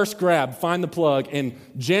like first grab, find the plug, and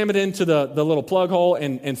jam it into the little plug hole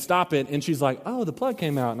and stop it. And she's like, oh, the plug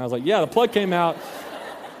came out. And I was like, yeah, the plug came out.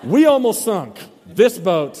 We almost sunk this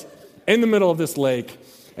boat in the middle of this lake.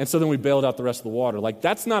 And so then we bailed out the rest of the water. Like,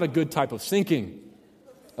 that's not a good type of sinking.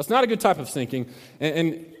 That's not a good type of sinking.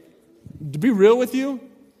 And to be real with you,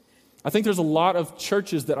 I think there's a lot of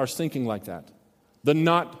churches that are sinking like that. The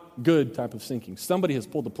not good type of sinking. Somebody has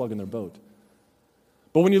pulled the plug in their boat.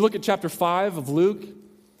 But when you look at chapter 5 of Luke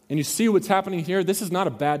and you see what's happening here, this is not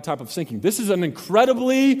a bad type of sinking. This is an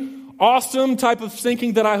incredibly awesome type of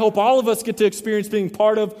sinking that I hope all of us get to experience being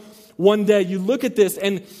part of one day. You look at this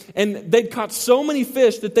and they'd caught so many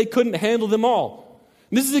fish that they couldn't handle them all.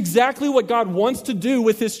 And this is exactly what God wants to do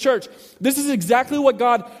with His church. This is exactly what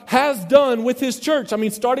God has done with His church. I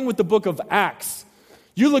mean, starting with the book of Acts.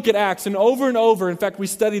 You look at Acts, and over, in fact, we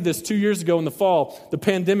studied this 2 years ago in the fall, the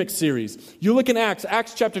pandemic series. You look in Acts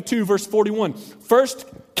chapter 2, verse 41. First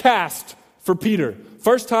cast for Peter.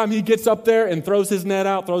 First time he gets up there and throws his net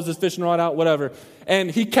out, throws his fishing rod out, whatever.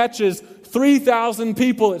 And he catches 3,000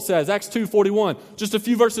 people, it says, Acts 2:41. Just a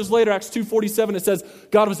few verses later, Acts 2:47, it says,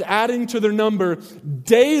 God was adding to their number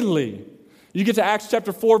daily. You get to Acts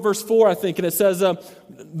chapter 4, verse 4, I think, and it says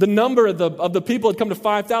the number of the people had come to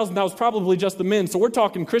 5,000. That was probably just the men. So we're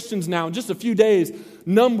talking Christians now in just a few days,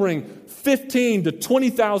 numbering 15 to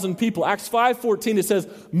 20,000 people. Acts 5:14, it says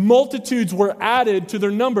multitudes were added to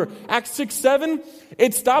their number. Acts 6:7,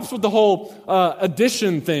 it stops with the whole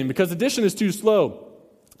addition thing because addition is too slow.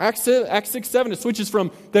 Acts 6:7, it switches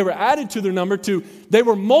from they were added to their number to they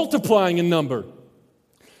were multiplying in number.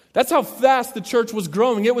 That's how fast the church was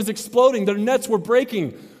growing. It was exploding. Their nets were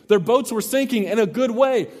breaking. Their boats were sinking in a good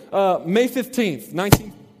way. May 15th,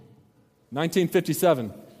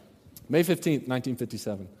 1957. May 15th,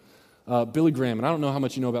 1957. Billy Graham, and I don't know how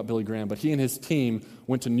much you know about Billy Graham, but he and his team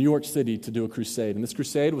went to New York City to do a crusade. And this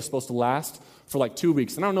crusade was supposed to last for like 2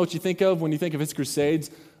 weeks. And I don't know what you think of when you think of his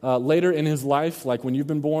crusades. Later in his life, like when you've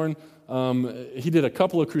been born, he did a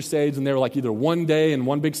couple of crusades, and they were like either one day in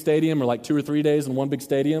one big stadium or like 2 or 3 days in one big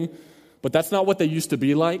stadium. But that's not what they used to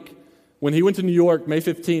be like. When he went to New York, May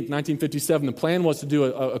 15th, 1957, the plan was to do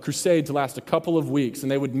a crusade to last a couple of weeks.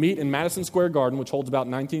 And they would meet in Madison Square Garden, which holds about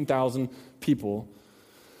 19,000 people.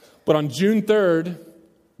 But on June 3rd,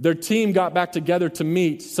 their team got back together to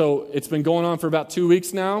meet. So it's been going on for about 2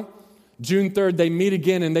 weeks now. June 3rd, they meet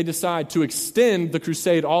again, and they decide to extend the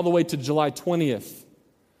crusade all the way to July 20th.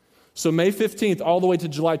 So May 15th all the way to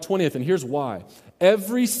July 20th, and here's why.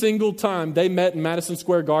 Every single time they met in Madison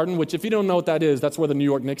Square Garden, which if you don't know what that is, that's where the New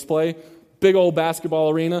York Knicks play, big old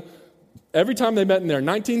basketball arena. Every time they met in there,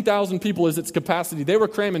 19,000 people is its capacity. They were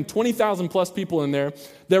cramming 20,000 plus people in there.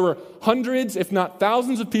 There were hundreds, if not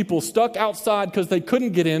thousands of people stuck outside because they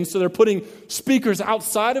couldn't get in, so they're putting speakers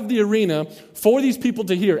outside of the arena for these people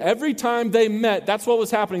to hear. Every time they met, that's what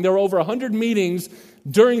was happening. There were over 100 meetings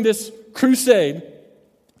during this crusade.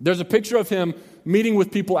 There's a picture of him meeting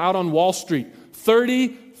with people out on Wall Street.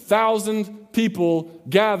 30,000 people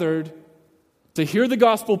gathered to hear the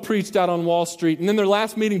gospel preached out on Wall Street. And then their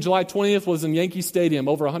last meeting, July 20th, was in Yankee Stadium.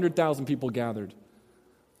 Over 100,000 people gathered.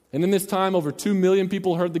 And in this time, over 2 million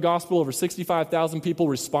people heard the gospel. Over 65,000 people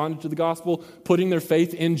responded to the gospel, putting their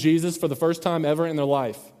faith in Jesus for the first time ever in their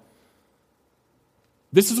life.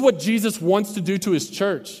 This is what Jesus wants to do to His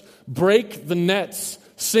church. Break the nets.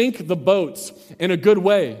 Sink the boats in a good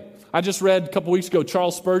way. I just read a couple weeks ago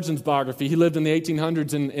Charles Spurgeon's biography. He lived in the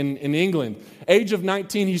 1800s in England. Age of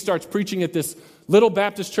 19, he starts preaching at this little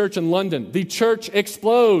Baptist church in London. The church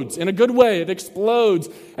explodes in a good way. It explodes.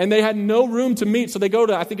 And they had no room to meet. So they go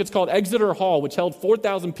to, I think it's called Exeter Hall, which held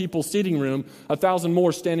 4,000 people seating room, 1,000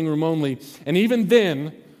 more standing room only. And even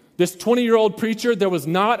then, this 20-year-old preacher, there was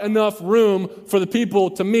not enough room for the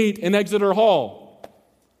people to meet in Exeter Hall.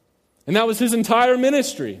 And that was his entire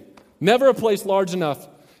ministry. Never a place large enough.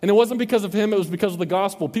 And it wasn't because of him, it was because of the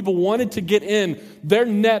gospel. People wanted to get in. Their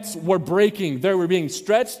nets were breaking. They were being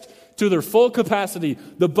stretched to their full capacity.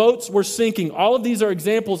 The boats were sinking. All of these are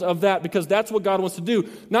examples of that because that's what God wants to do.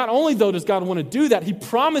 Not only, though, does God want to do that, he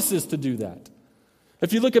promises to do that.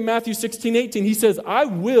 If you look at Matthew 16:18, he says, I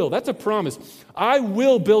will, that's a promise, I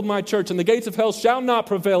will build my church, and the gates of hell shall not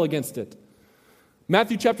prevail against it.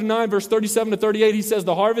 Matthew chapter 9, verse 37 to 38, he says,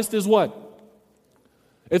 the harvest is what?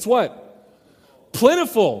 It's what?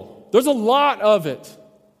 Plentiful. There's a lot of it.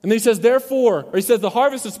 And then he says, the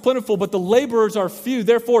harvest is plentiful, but the laborers are few.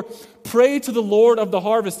 Therefore, pray to the Lord of the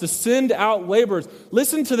harvest to send out laborers.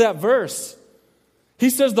 Listen to that verse. He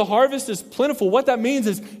says the harvest is plentiful. What that means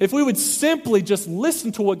is if we would simply just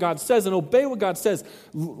listen to what God says and obey what God says,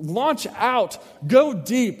 launch out, go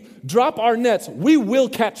deep, drop our nets, we will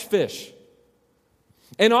catch fish.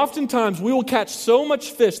 And oftentimes we will catch so much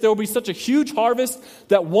fish, there will be such a huge harvest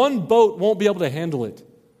that one boat won't be able to handle it.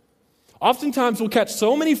 Oftentimes we'll catch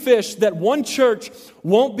so many fish that one church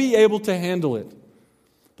won't be able to handle it.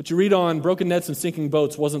 But you read on, broken nets and sinking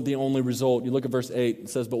boats wasn't the only result. You look at verse 8, it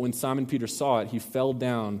says, but when Simon Peter saw it, he fell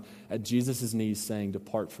down at Jesus' knees, saying,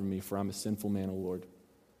 depart from me, for I'm a sinful man, O Lord.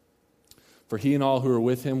 For he and all who were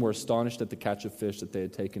with him were astonished at the catch of fish that they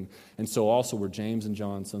had taken. And so also were James and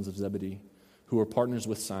John, sons of Zebedee, who were partners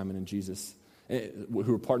with Simon. And Jesus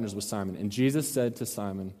said to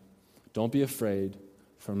Simon, don't be afraid.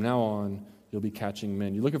 From now on, you'll be catching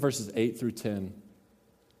men. You look at verses 8 through 10.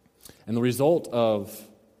 And the result of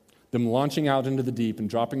them launching out into the deep and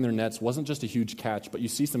dropping their nets wasn't just a huge catch, but you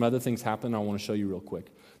see some other things happen I want to show you real quick.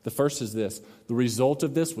 The first is this. The result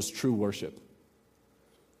of this was true worship.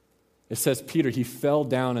 It says Peter, he fell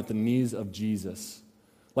down at the knees of Jesus.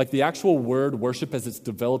 Like the actual word worship as it's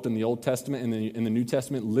developed in the Old Testament and in the New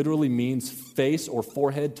Testament literally means face or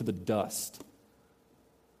forehead to the dust.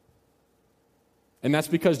 And that's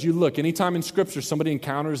because you look, anytime in Scripture somebody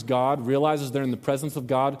encounters God, realizes they're in the presence of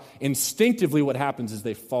God, instinctively what happens is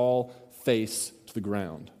they fall face to the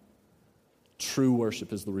ground. True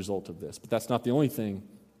worship is the result of this. But that's not the only thing.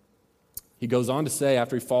 He goes on to say,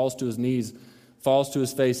 after he falls to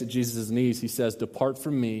his face at Jesus' knees, he says, depart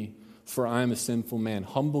from me, for I am a sinful man.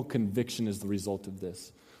 Humble conviction is the result of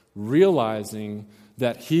this. Realizing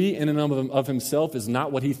that he in and of himself is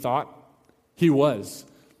not what he thought he was.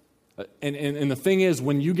 And the thing is,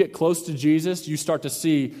 when you get close to Jesus, you start to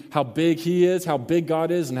see how big he is, how big God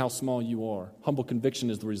is, and how small you are. Humble conviction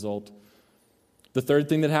is the result. The third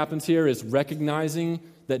thing that happens here is recognizing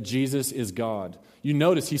that Jesus is God. You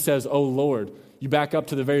notice he says, oh Lord. You back up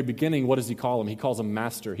to the very beginning, what does he call him? He calls him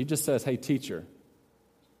master. He just says, hey teacher.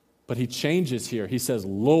 But he changes here. He says,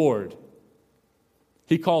 Lord.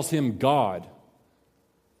 He calls him God.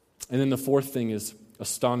 And then the fourth thing is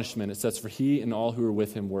astonishment. It says, for he and all who were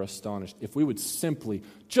with him were astonished. If we would simply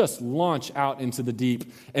just launch out into the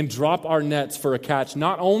deep and drop our nets for a catch,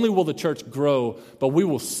 not only will the church grow, but we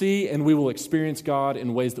will see and we will experience God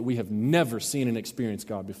in ways that we have never seen and experienced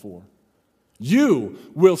God before. You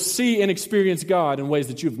will see and experience God in ways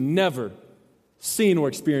that you've never seen or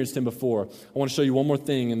experienced him before. I want to show you one more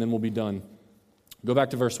thing and then we'll be done. Go back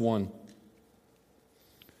to verse 1.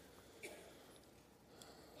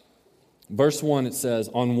 Verse 1, it says,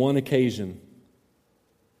 on one occasion.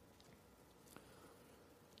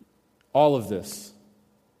 All of this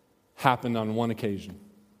happened on one occasion.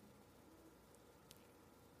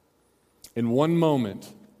 In one moment,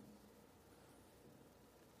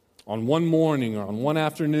 on one morning or on one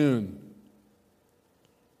afternoon,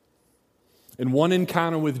 in one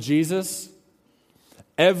encounter with Jesus,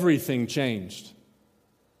 everything changed.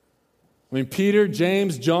 I mean, Peter,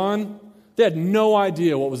 James, John, they had no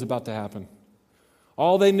idea what was about to happen.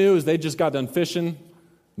 All they knew is they just got done fishing,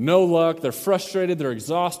 no luck, they're frustrated, they're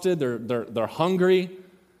exhausted, they're hungry.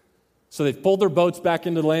 So they pulled their boats back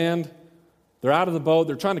into land. They're out of the boat,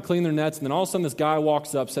 they're trying to clean their nets, and then all of a sudden this guy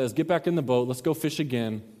walks up, says, get back in the boat, let's go fish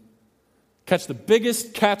again. Catch the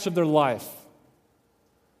biggest catch of their life.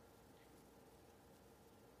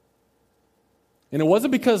 And it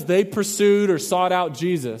wasn't because they pursued or sought out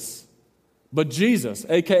Jesus, but Jesus,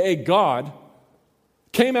 a.k.a. God,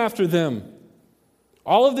 came after them.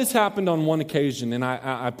 All of this happened on one occasion, and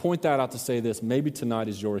I point that out to say this. Maybe tonight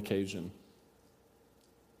is your occasion.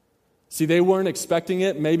 See, they weren't expecting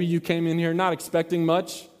it. Maybe you came in here not expecting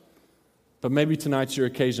much, but maybe tonight's your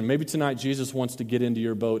occasion. Maybe tonight Jesus wants to get into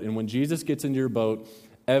your boat, and when Jesus gets into your boat,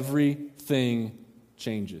 everything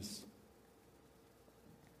changes.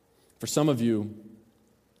 For some of you,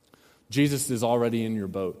 Jesus is already in your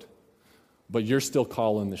boat, but you're still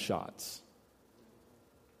calling the shots.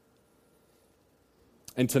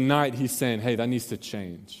 And tonight he's saying, hey, that needs to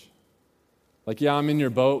change. Like, yeah, I'm in your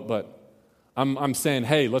boat, but I'm saying,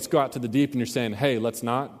 hey, let's go out to the deep, and you're saying, hey, let's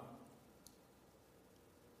not.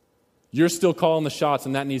 You're still calling the shots,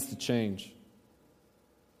 and that needs to change.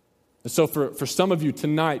 And so for some of you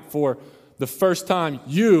tonight, for the first time,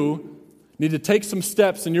 you need to take some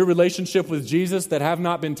steps in your relationship with Jesus that have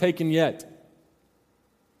not been taken yet.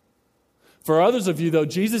 For others of you, though,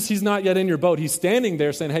 Jesus, he's not yet in your boat. He's standing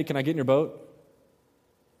there saying, hey, can I get in your boat?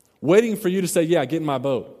 Waiting for you to say, yeah, get in my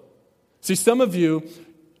boat. See, some of you,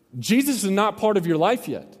 Jesus is not part of your life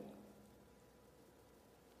yet.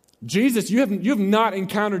 Jesus, you have not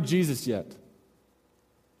encountered Jesus yet.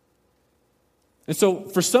 And so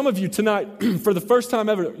for some of you tonight, for the first time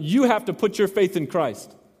ever, you have to put your faith in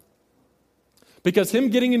Christ. Because him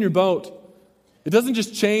getting in your boat, it doesn't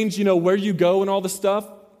just change, where you go and all the stuff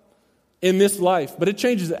in this life, but it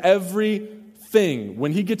changes everything.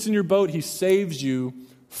 When he gets in your boat, he saves you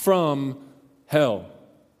from hell.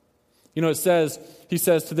 He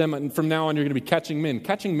says to them, from now on you're going to be catching men.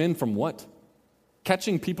 Catching men from what?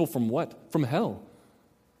 Catching people from what? From hell.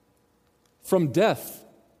 From death.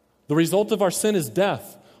 The result of our sin is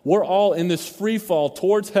death. We're all in this free fall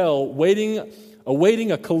towards hell,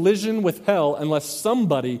 awaiting a collision with hell unless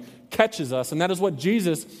somebody catches us. And that is what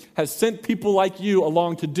Jesus has sent people like you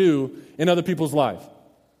along to do in other people's life.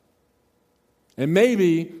 And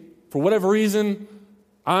maybe, for whatever reason,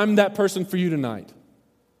 I'm that person for you tonight.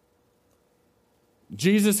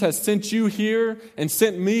 Jesus has sent you here and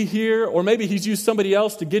sent me here, or maybe he's used somebody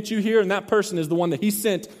else to get you here, and that person is the one that he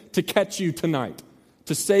sent to catch you tonight,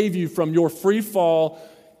 to save you from your free fall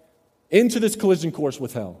into this collision course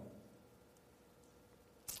with hell.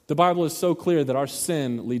 The Bible is so clear that our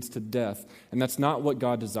sin leads to death, and that's not what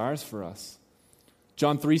God desires for us.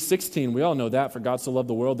 John 3:16, we all know that, for God so loved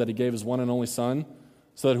the world that he gave his one and only Son,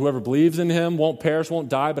 so that whoever believes in him won't perish, won't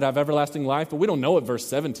die, but have everlasting life. But we don't know what verse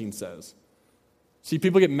 17 says. See,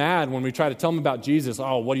 people get mad when we try to tell them about Jesus.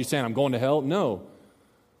 Oh, what are you saying? I'm going to hell? No.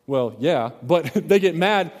 Well, yeah, but they get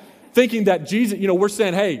mad thinking that Jesus, we're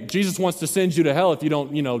saying, hey, Jesus wants to send you to hell if you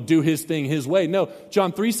don't, do his thing his way. No,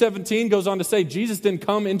 John 3:17 goes on to say Jesus didn't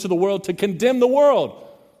come into the world to condemn the world,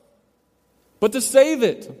 but to save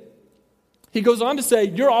it. He goes on to say,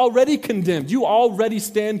 you're already condemned. You already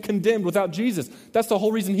stand condemned without Jesus. That's the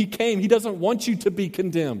whole reason he came. He doesn't want you to be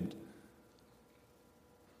condemned.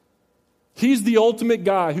 He's the ultimate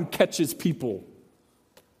guy who catches people.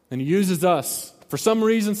 And he uses us. For some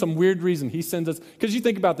reason, some weird reason, he sends us. Because you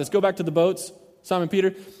think about this. Go back to the boats, Simon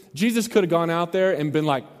Peter. Jesus could have gone out there and been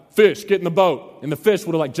like, fish, get in the boat. And the fish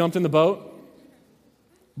would have jumped in the boat.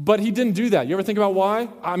 But he didn't do that. You ever think about why?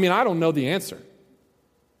 I don't know the answer.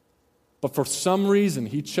 But for some reason,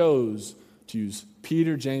 he chose to use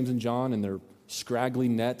Peter, James, and John and their scraggly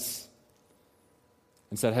nets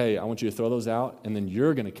and said, hey, I want you to throw those out, and then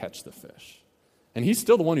you're going to catch the fish. And he's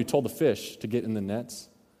still the one who told the fish to get in the nets,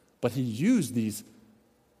 but he used these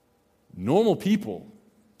normal people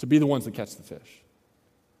to be the ones that catch the fish.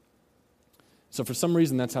 So for some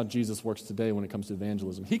reason, that's how Jesus works today when it comes to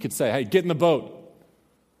evangelism. He could say, hey, get in the boat.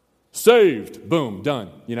 Saved. Boom,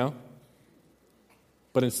 done,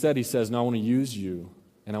 But instead he says, no, I want to use you,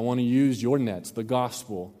 and I want to use your nets, the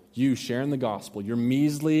gospel, you sharing the gospel, your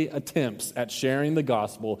measly attempts at sharing the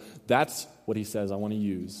gospel. That's what he says I want to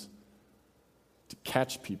use to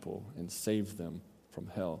catch people and save them from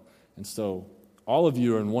hell. And so all of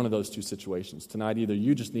you are in one of those two situations. Tonight, either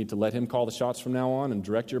you just need to let him call the shots from now on and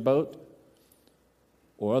direct your boat,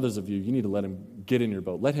 or others of you, you need to let him get in your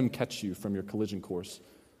boat. Let him catch you from your collision course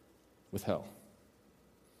with hell.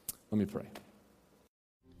 Let me pray.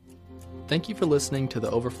 Thank you for listening to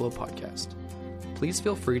the Overflow Podcast. Please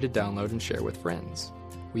feel free to download and share with friends.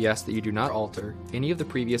 We ask that you do not alter any of the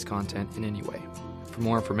previous content in any way. For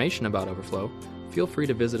more information about Overflow, feel free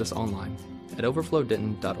to visit us online at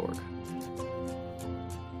overflowdenton.org.